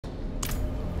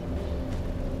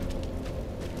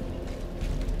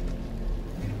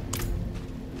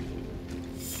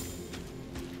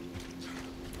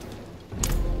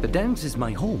The Downs is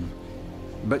my home,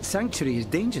 but Sanctuary is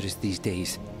dangerous these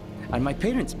days. And my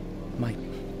parents, my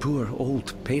poor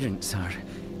old parents, are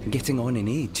getting on in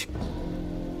age.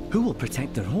 Who will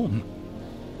protect their home?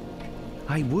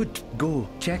 I would go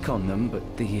check on them,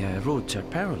 but the roads are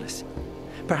perilous.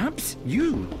 Perhaps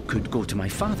you could go to my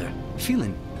father,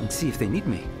 Phelan, and see if they need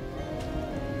me.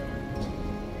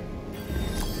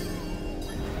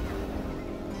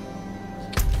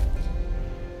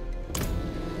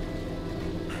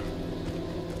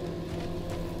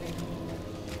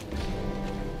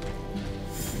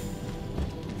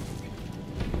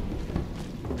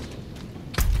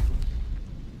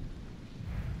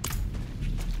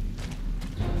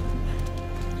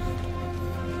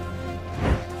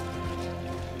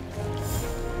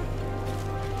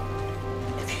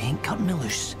 Cut me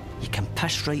loose. You can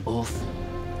piss right off.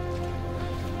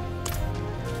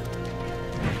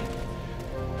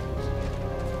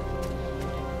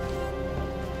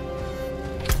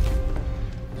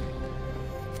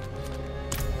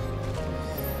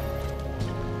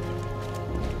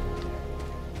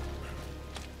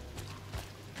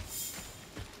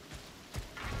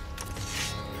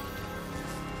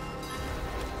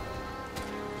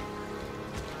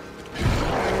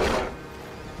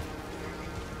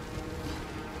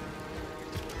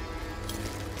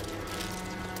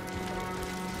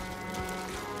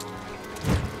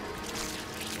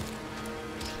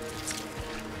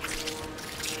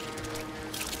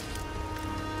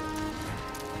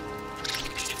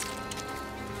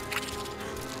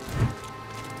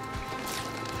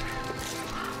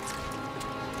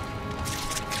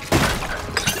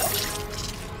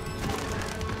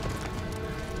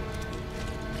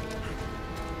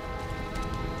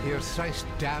 Your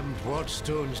thrice-damned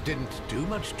wardstones didn't do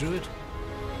much, Druid.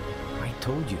 I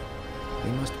told you, they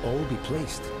must all be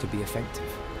placed to be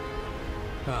effective.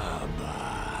 Ah,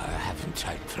 bah, I haven't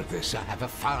time for this. I have a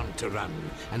farm to run,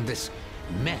 and this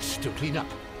mess to clean up.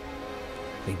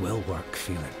 They will work,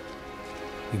 Phelan.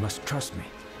 You must trust me.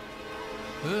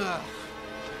 Ugh.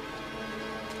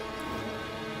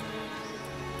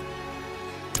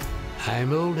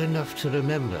 I'm old enough to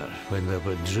remember when there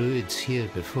were druids here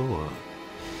before.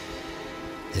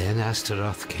 Then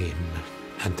Astaroth came,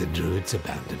 and the druids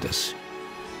abandoned us.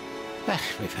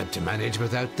 We've had to manage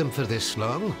without them for this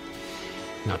long.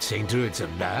 Not saying druids are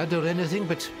bad or anything,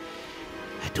 but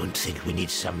I don't think we need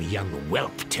some young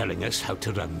whelp telling us how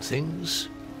to run things.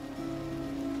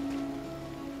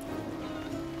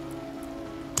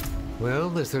 Well,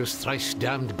 there's those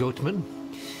thrice-damned goatmen.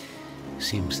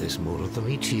 Seems there's more of them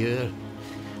each year,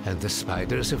 and the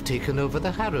spiders have taken over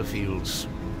the harrow fields.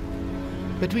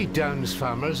 But we Downs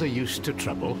farmers are used to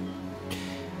trouble.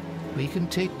 We can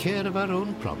take care of our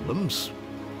own problems.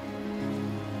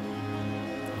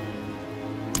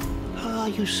 Ah,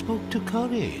 you spoke to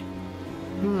Corey.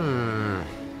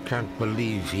 Can't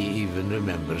believe he even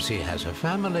remembers he has a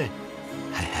family.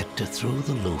 I had to throw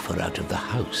the loafer out of the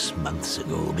house months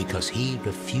ago because he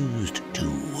refused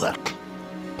to work.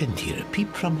 Didn't hear a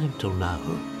peep from him till now.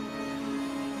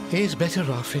 He's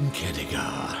better off in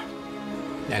Kedigar.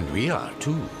 And we are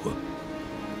too.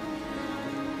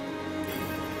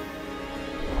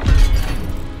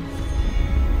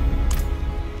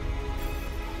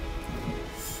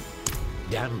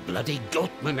 Damn bloody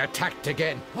goatman attacked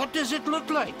again. What does it look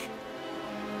like?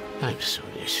 I'm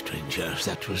sorry, stranger.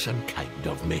 That was unkind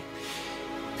of me.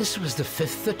 This was the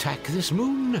 5th attack this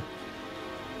moon.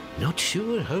 Not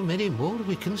sure how many more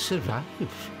we can survive.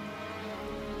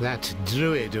 That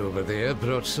druid over there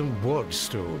brought some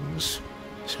wardstones.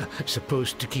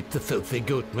 Supposed to keep the filthy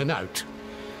goatmen out.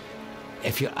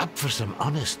 If you're up for some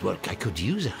honest work, I could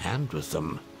use a hand with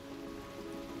them.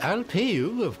 I'll pay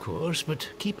you, of course, but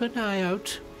keep an eye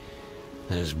out.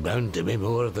 There's bound to be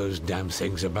more of those damn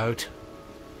things about.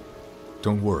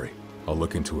 Don't worry, I'll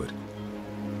look into it.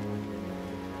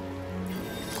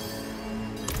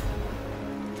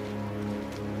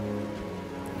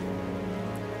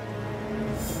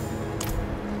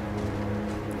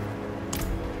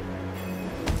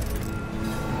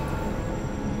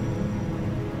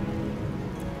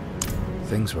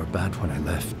 Things were bad when I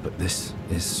left, but this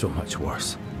is so much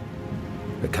worse.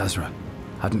 The Khazra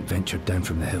hadn't ventured down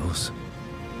from the hills.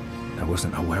 There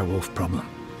wasn't a werewolf problem.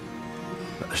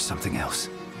 But there's something else.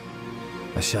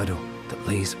 A shadow that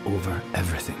lays over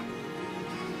everything.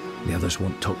 The others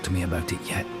won't talk to me about it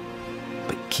yet,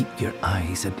 but keep your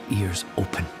eyes and ears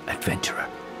open, adventurer.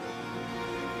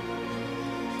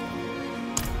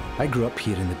 I grew up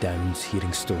here in the Downs,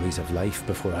 hearing stories of life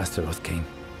before Astaroth came.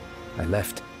 I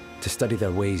left to study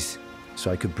their ways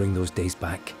so I could bring those days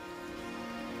back.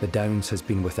 The Downs has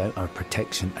been without our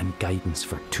protection and guidance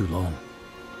for too long.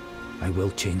 I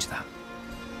will change that.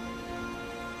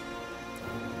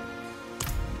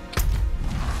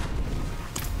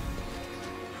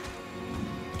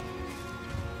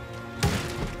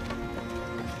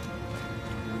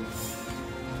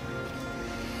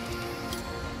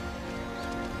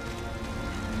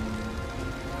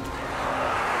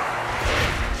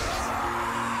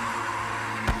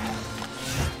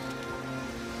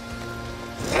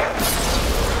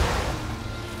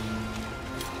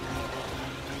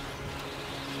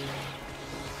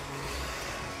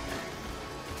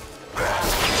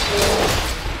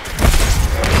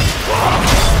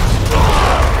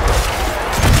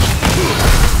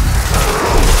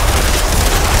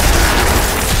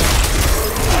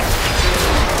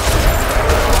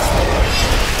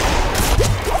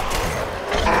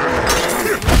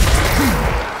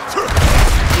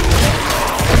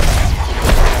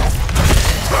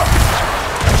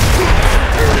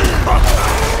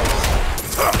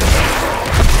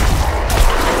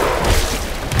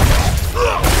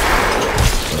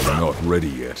 Ready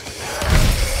yet.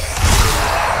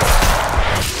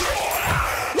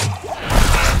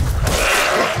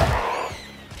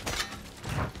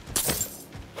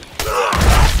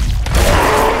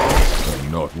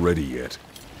 I'm not ready yet.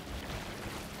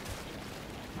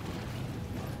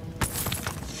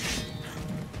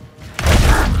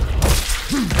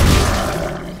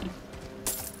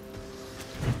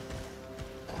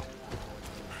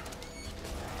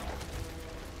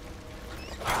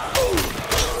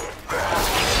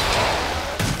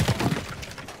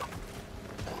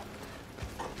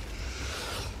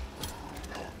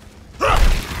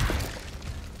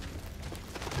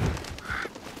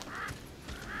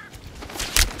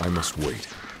 I must wait.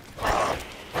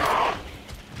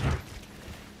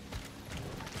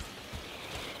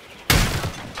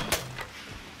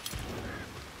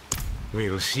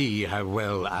 We'll see how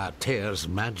well our tear's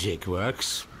magic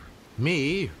works.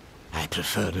 Me, I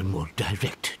prefer a more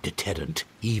direct deterrent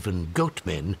even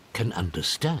goatmen can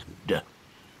understand.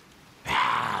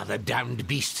 Ah, the downed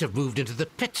beasts have moved into the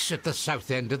pits at the south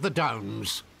end of the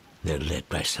Downs. They're led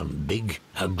by some big,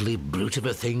 ugly brute of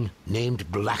a thing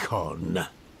named Blackhorn.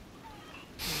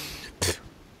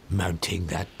 Mounting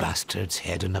that bastard's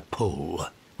head on a pole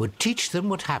would teach them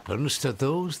what happens to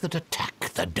those that attack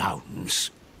the Downs.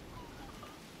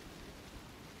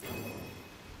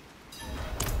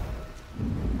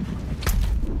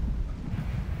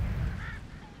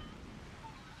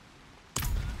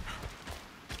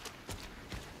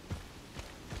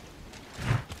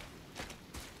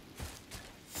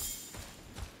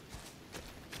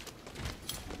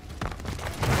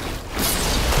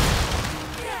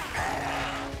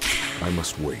 I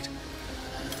must wait.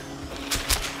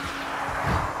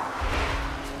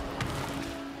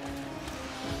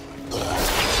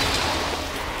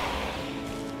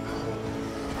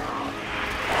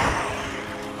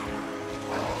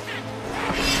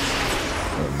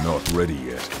 I'm not ready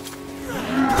yet.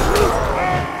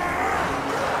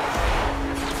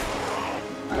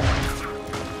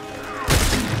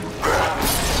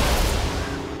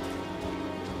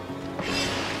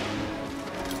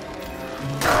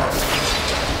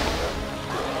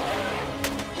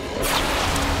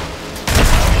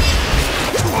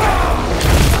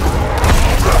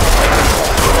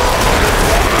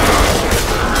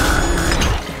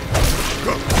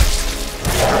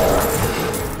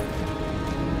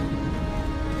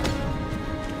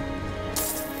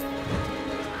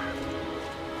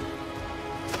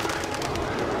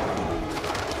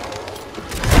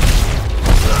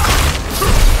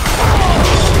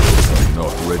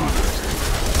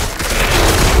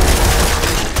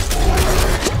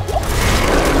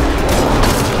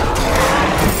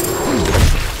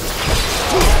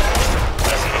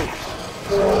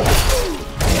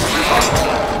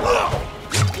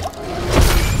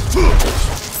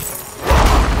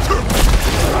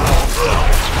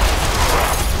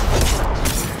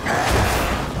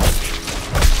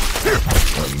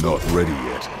 Not ready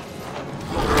yet.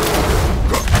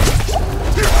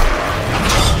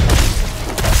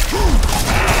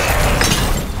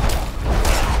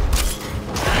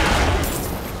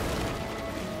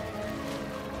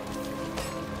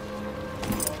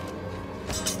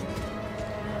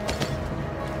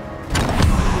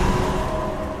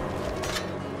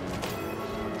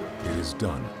 It is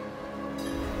done.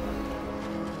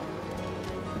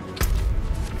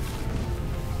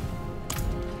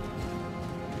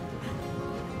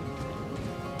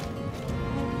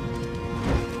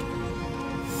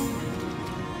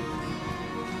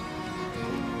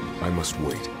 I must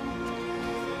wait.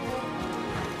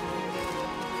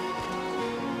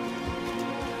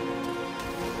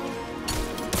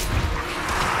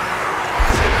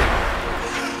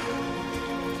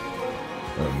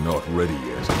 not ready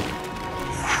yet.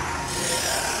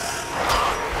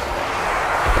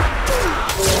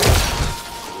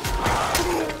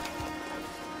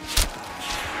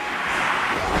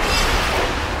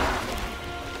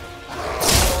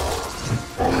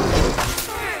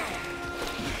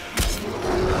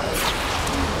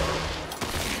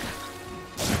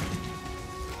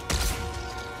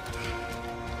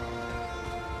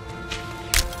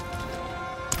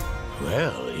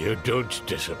 Well, you don't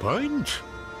disappoint.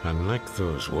 Unlike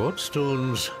those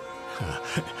wardstones.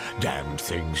 Damned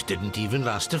things didn't even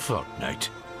last a fortnight.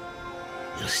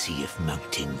 We'll see if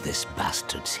mounting this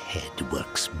bastard's head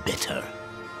works better.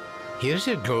 Here's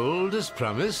your gold as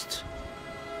promised.